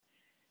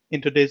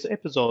In today's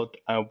episode,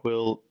 I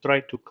will try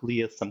to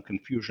clear some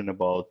confusion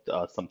about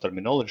some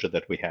terminology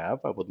that we have.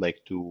 I would like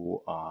to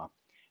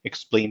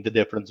explain the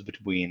difference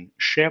between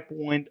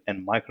SharePoint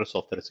and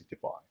Microsoft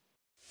 365.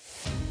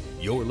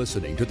 You're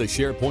listening to the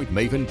SharePoint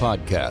Maven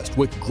podcast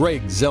with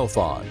Greg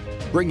Zelfond,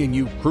 bringing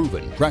you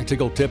proven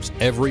practical tips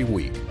every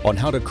week on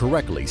how to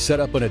correctly set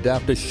up and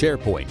adapt to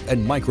SharePoint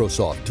and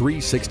Microsoft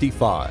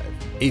 365.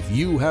 If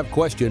you have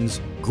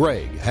questions,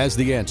 Greg has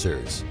the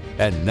answers.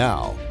 And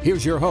now,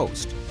 here's your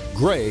host,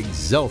 Greg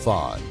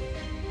Zelfond.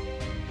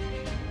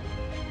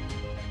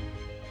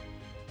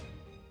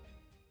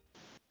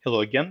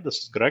 Hello again, this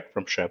is Greg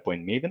from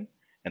SharePoint Maven,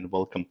 and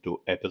welcome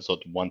to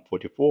episode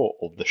 144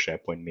 of the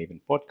SharePoint Maven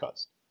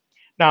podcast.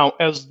 Now,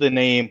 as the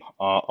name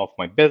of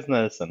my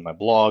business and my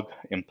blog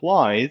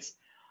implies,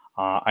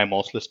 I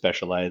mostly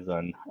specialize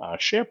in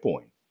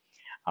SharePoint.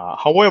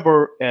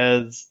 However,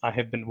 as I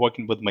have been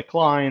working with my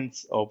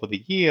clients over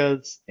the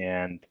years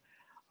and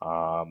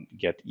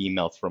get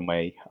emails from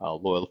my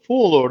loyal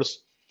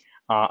followers,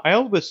 I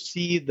always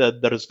see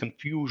that there is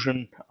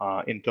confusion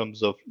in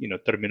terms of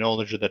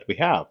terminology that we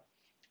have.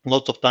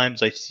 Lots of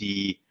times I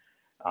see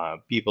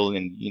people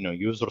and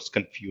users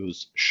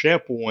confuse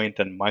SharePoint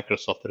and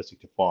Microsoft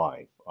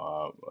 365.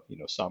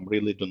 Some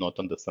really do not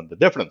understand the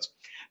difference.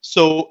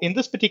 So in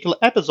this particular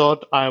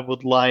episode, I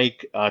would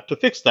like to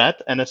fix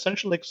that and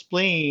essentially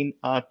explain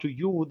to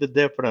you the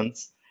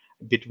difference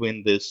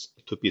between these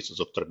two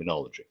pieces of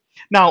terminology.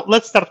 Now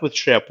let's start with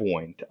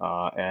SharePoint,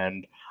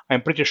 and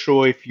I'm pretty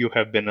sure if you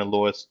have been a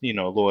loyal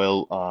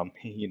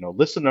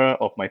listener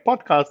of my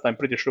podcast, I'm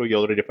pretty sure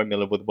you're already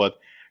familiar with what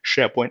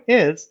SharePoint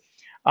is.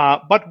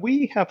 But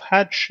we have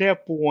had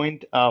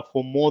SharePoint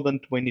for more than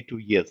 22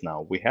 years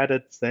now. We had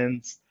it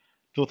since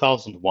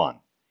 2001.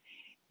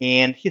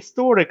 And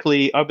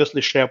historically,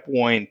 obviously,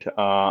 SharePoint,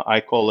 I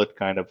call it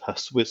kind of a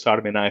Swiss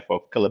Army knife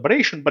of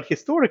collaboration, but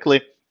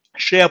historically,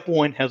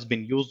 SharePoint has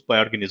been used by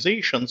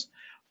organizations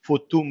for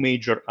two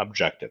major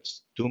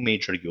objectives, two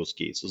major use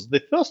cases.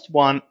 The first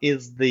one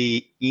is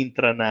the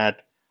intranet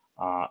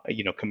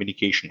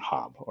communication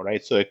hub. All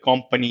right. So a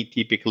company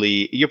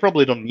typically, you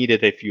probably don't need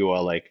it if you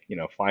are like,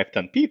 5,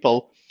 10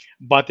 people.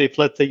 But if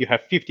let's say you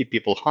have 50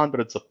 people,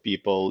 hundreds of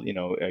people,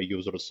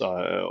 users,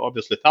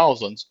 obviously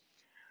thousands,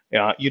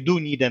 you do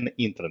need an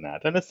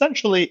intranet. And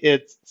essentially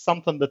it's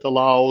something that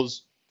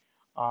allows,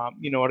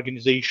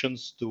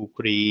 organizations to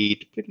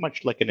create pretty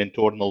much like an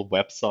internal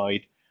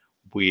website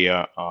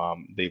where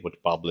they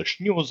would publish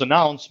news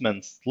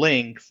announcements,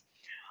 links,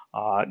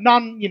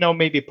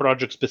 maybe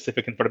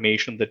project-specific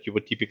information that you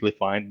would typically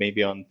find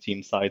maybe on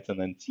team sites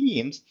and then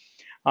teams,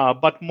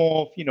 but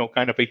more,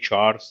 kind of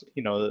HRs,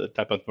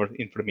 type of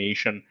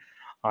information.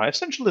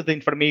 Essentially, the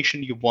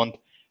information you want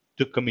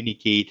to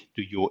communicate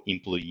to your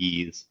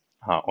employees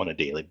on a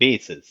daily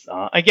basis.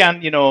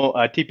 Again,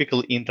 a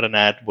typical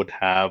intranet would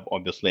have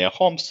obviously a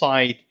home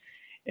site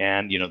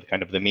and,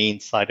 kind of the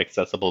main site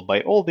accessible by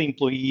all the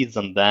employees,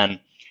 and then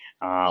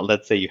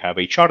let's say you have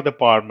HR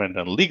department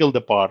and legal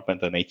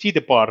department and IT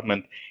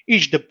department.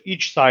 Each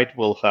department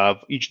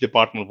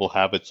will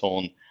have its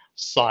own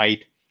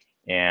site,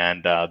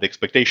 and the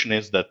expectation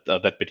is that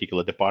that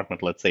particular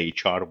department, let's say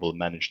HR, will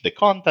manage the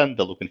content,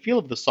 the look and feel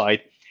of the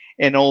site,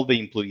 and all the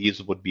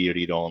employees would be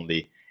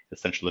read-only,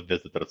 essentially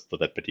visitors to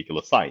that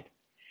particular site.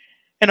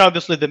 And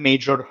obviously, the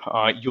major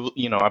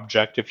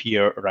objective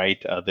here,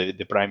 right?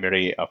 The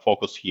primary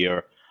focus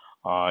here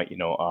are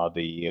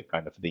the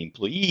kind of the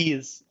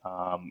employees,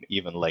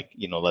 even like,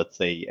 let's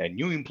say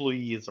new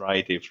employees,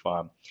 right? If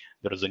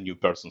there is a new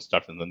person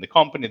starting in the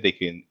company, they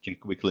can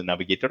quickly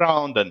navigate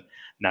around and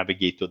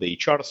navigate to the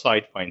HR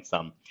site, find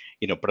some,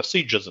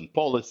 procedures and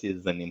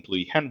policies and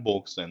employee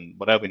handbooks and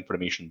whatever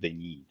information they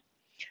need.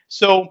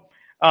 So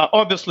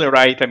obviously,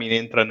 right, I mean,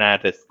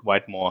 intranet is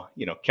quite more,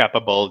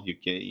 capable. You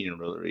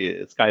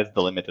can, sky's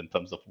the limit in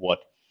terms of what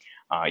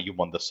you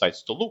want the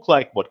sites to look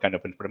like, what kind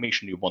of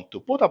information you want to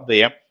put up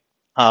there.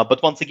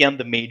 But once again,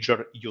 the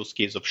major use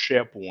case of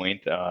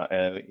SharePoint,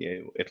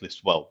 at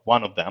least, well,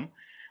 one of them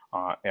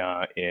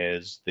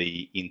is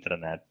the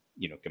intranet,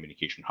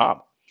 communication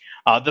hub.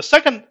 The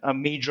second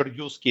major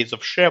use case of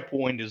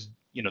SharePoint is,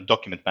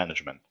 document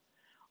management.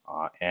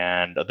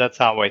 And that's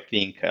how I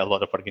think a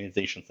lot of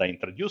organizations are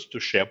introduced to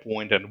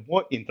SharePoint and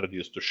were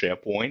introduced to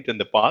SharePoint in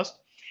the past.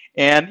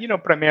 And,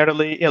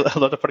 primarily a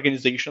lot of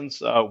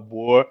organizations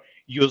were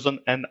using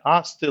and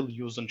are still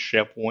using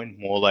SharePoint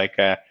more like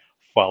a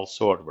file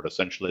server,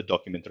 essentially a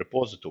document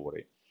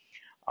repository.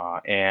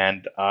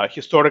 And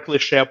historically,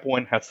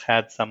 SharePoint has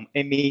had some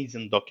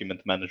amazing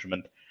document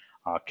management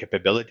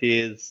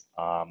capabilities.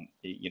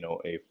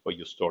 If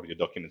you store your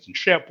documents in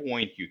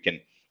SharePoint, you can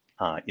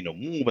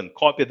move and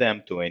copy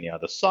them to any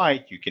other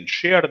site. You can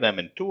share them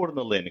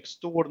internally and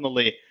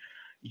externally.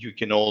 You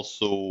can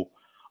also,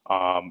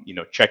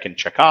 check in,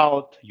 check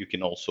out. You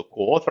can also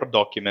co-author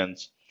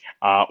documents.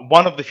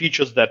 One of the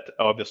features that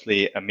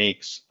obviously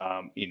makes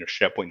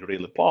SharePoint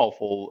really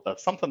powerful,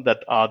 something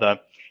that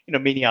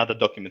many other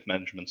document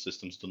management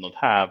systems do not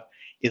have,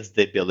 is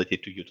the ability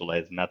to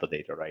utilize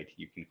metadata. Right?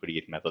 You can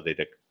create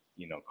metadata,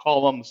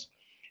 columns,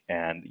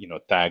 and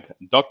tag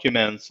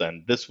documents, and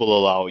this will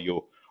allow you,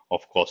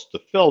 of course, to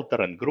filter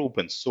and group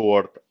and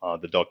sort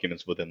the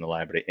documents within the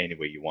library any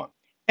way you want.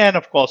 And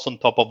of course, on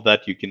top of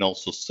that, you can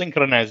also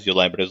synchronize your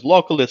libraries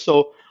locally.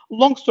 So,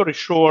 long story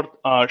short,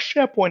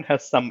 SharePoint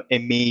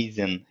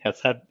has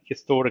had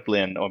historically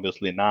and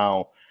obviously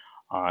now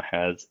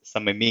has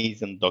some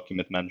amazing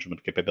document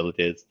management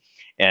capabilities.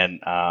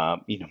 And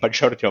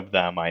majority of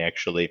them I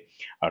actually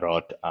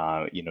wrote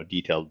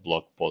detailed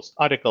blog post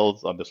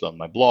articles, obviously on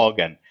my blog,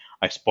 and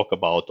I spoke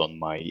about on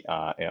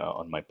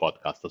my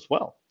podcast as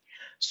well.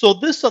 So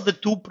these are the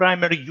two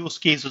primary use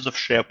cases of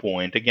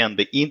SharePoint. Again,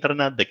 the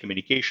internet, the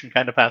communication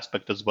kind of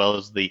aspect, as well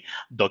as the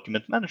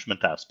document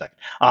management aspect.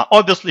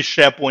 Obviously,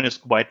 SharePoint is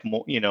quite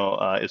more,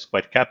 is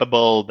quite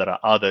capable. There are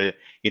other,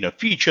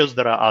 features.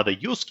 There are other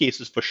use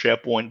cases for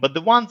SharePoint, but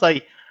the ones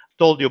I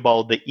told you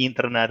about, the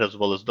internet as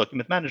well as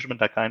document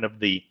management, are kind of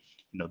the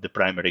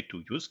primary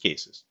two use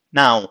cases.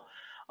 Now,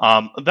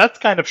 that's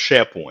kind of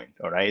SharePoint.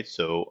 All right.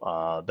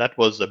 So that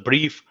was a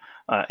brief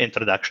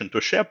introduction to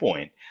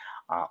SharePoint.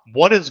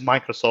 What is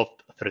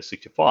Microsoft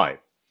 365?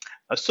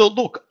 So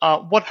look,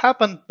 what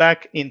happened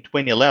back in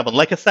 2011?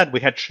 Like I said, we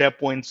had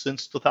SharePoint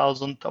since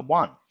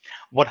 2001.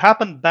 What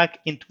happened back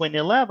in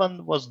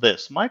 2011 was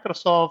this: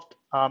 Microsoft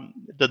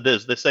did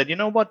this. They said, you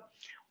know what?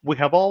 We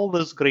have all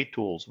these great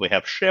tools. We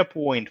have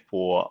SharePoint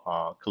for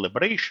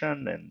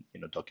collaboration and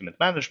document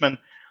management.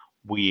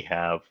 We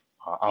have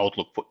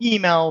Outlook for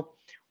email.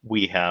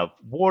 We have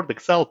Word,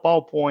 Excel,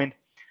 PowerPoint.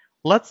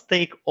 Let's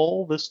take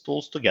all these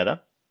tools together,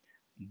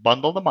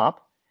 bundle them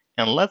up,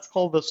 and let's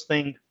call this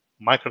thing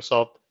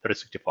Microsoft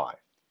 365.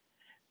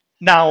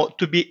 Now,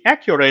 to be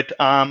accurate,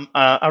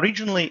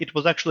 originally it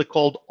was actually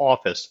called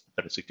Office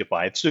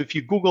 365. So if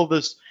you Google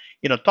this,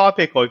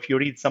 topic, or if you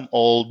read some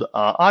old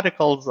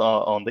articles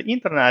on the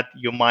internet,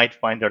 you might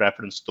find a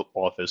reference to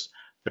Office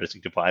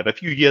 365. A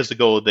few years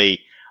ago, they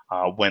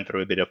went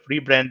through a bit of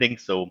rebranding.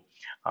 So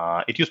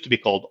it used to be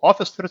called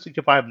Office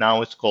 365.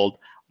 Now it's called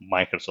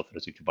Microsoft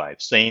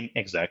 365. Same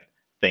exact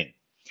thing.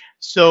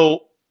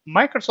 So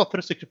Microsoft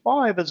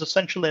 365 is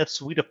essentially a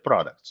suite of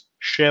products,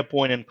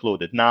 SharePoint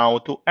included. Now,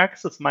 to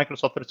access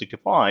Microsoft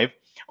 365,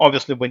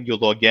 obviously, when you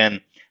log in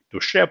to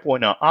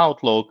SharePoint or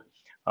Outlook,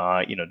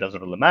 it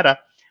doesn't really matter,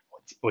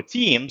 or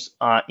Teams,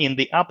 in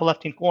the upper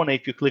left-hand corner,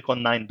 if you click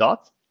on 9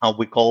 dots,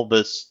 we call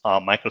this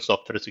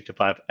Microsoft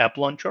 365 App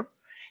Launcher.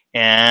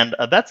 And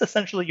that's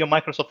essentially your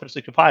Microsoft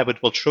 365.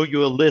 It will show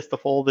you a list of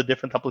all the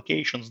different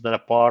applications that are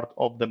part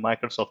of the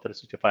Microsoft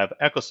 365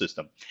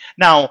 ecosystem.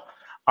 Now,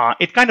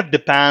 it kind of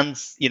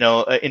depends,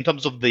 in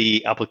terms of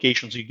the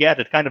applications you get,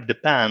 it kind of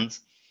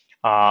depends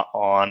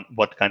on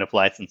what kind of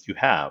license you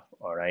have.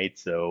 All right.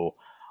 So,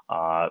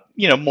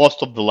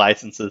 most of the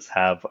licenses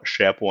have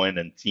SharePoint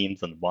and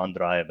Teams and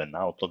OneDrive and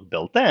Outlook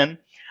built in.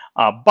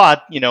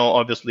 But,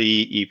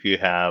 obviously, if you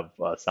have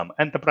some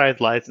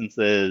enterprise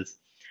licenses,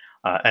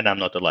 and I'm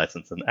not a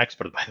licensing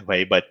expert, by the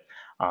way, but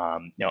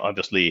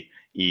obviously,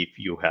 if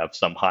you have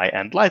some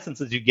high-end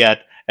licenses, you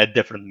get a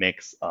different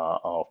mix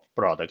of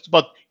products.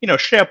 But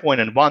SharePoint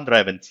and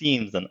OneDrive and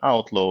Teams and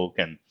Outlook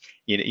and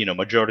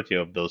majority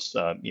of those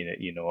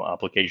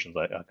applications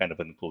are kind of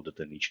included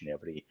in each and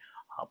every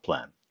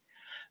plan.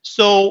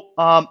 So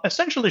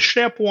essentially,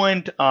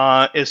 SharePoint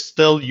is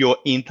still your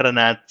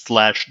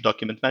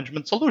intranet/document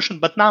management solution,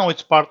 but now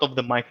it's part of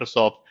the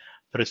Microsoft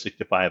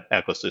 365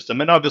 ecosystem.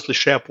 And obviously,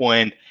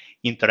 SharePoint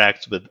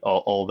interacts with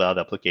all the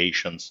other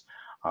applications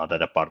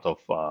that are part of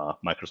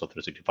Microsoft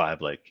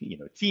 365, like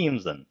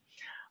Teams and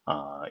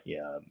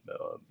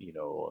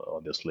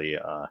obviously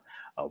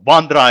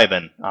OneDrive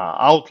and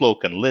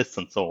Outlook and lists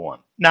and so on.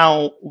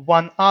 Now,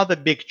 one other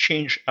big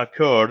change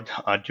occurred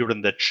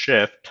during that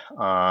shift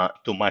to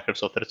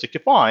Microsoft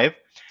 365.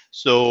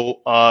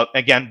 So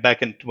again,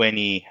 back in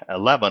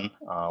 2011,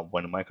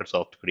 when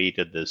Microsoft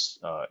created this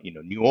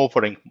new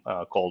offering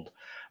called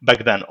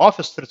back then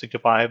Office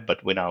 365,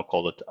 but we now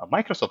call it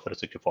Microsoft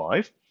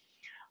 365,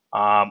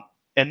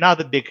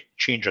 another big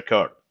change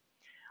occurred.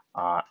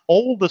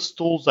 All the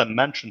tools I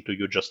mentioned to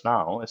you just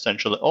now,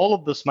 essentially all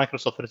of these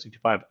Microsoft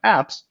 365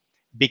 apps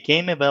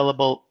became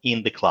available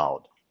in the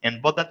cloud.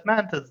 And what that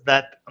meant is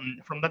that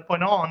from that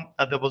point on,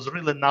 there was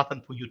really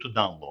nothing for you to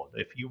download.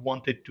 If you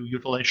wanted to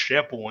utilize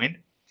SharePoint,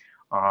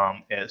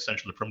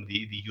 essentially from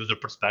the user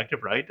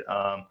perspective, right?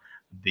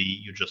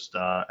 You just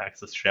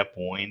access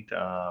SharePoint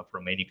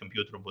from any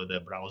computer with a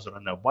browser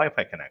and a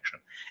Wi-Fi connection.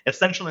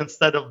 Essentially,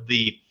 instead of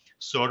the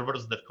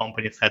servers that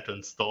companies had to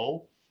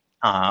install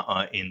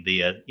in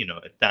the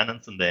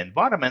tenants and the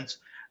environments,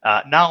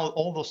 now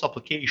all those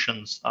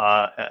applications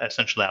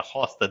essentially are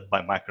hosted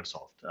by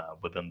Microsoft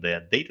within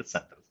their data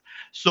centers.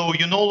 So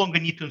you no longer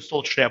need to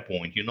install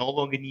SharePoint. You no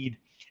longer need,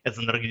 as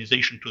an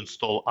organization, to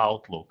install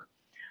Outlook.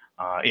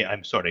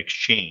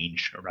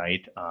 Exchange,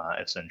 right?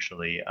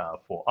 Essentially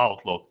for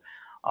Outlook.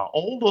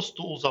 All those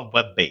tools are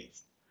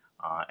web-based.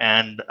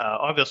 And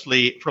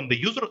obviously, from the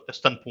user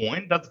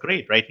standpoint, that's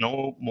great, right?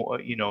 No more,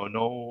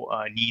 no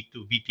need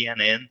to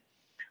VPN in,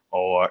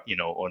 or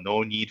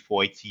no need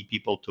for IT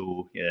people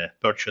to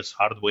purchase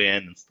hardware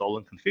and install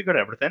and configure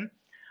everything.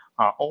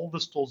 all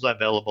these tools are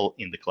available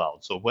in the cloud.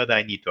 So whether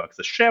I need to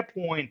access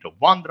SharePoint or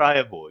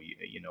OneDrive or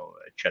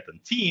chat in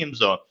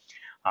Teams, or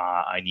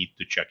I need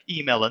to check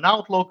email and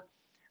Outlook,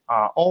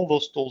 all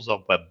those tools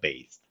are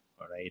web-based,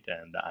 all right,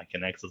 and I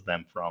can access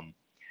them from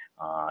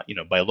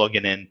by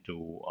logging in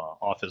to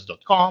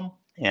office.com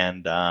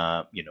and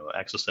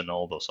accessing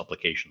all those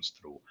applications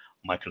through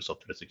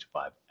Microsoft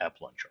 365 App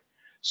Launcher.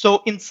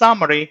 So in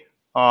summary,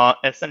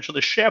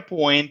 essentially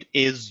SharePoint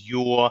is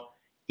your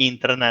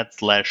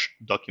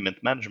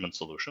intranet/document management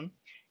solution,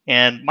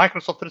 and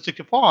Microsoft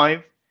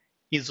 365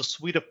 is a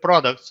suite of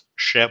products,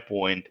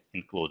 SharePoint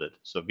included.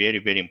 So very,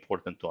 very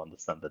important to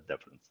understand the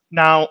difference.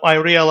 Now, I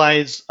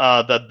realize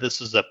that this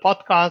is a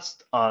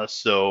podcast,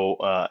 so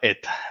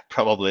it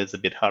probably is a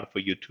bit hard for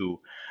you to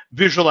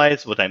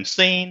visualize what I'm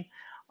saying.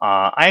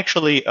 I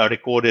actually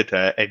recorded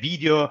a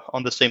video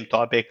on the same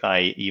topic.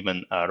 I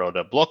even wrote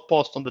a blog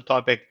post on the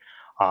topic.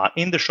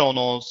 In the show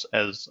notes,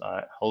 as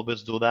I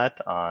always do that,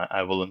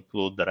 I will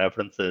include the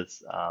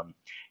references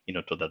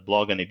to that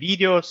blog and a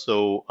video,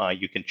 so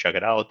you can check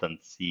it out and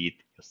see it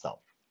yourself.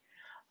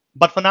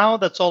 But for now,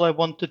 that's all I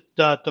wanted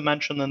to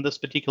mention in this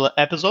particular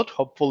episode.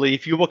 Hopefully,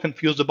 if you were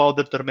confused about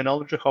the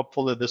terminology,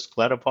 hopefully this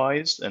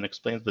clarifies and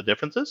explains the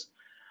differences.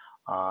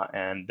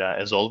 And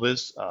as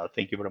always,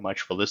 thank you very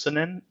much for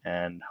listening,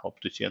 and hope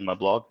to see you on my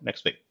blog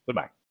next week.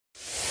 Goodbye.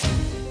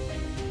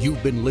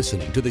 You've been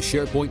listening to the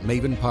SharePoint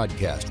Maven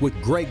podcast with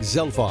Greg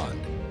Zelfond.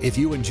 If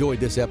you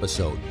enjoyed this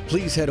episode,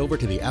 please head over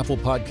to the Apple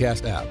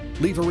Podcast app,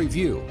 leave a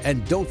review,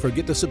 and don't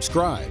forget to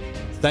subscribe.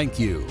 Thank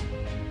you.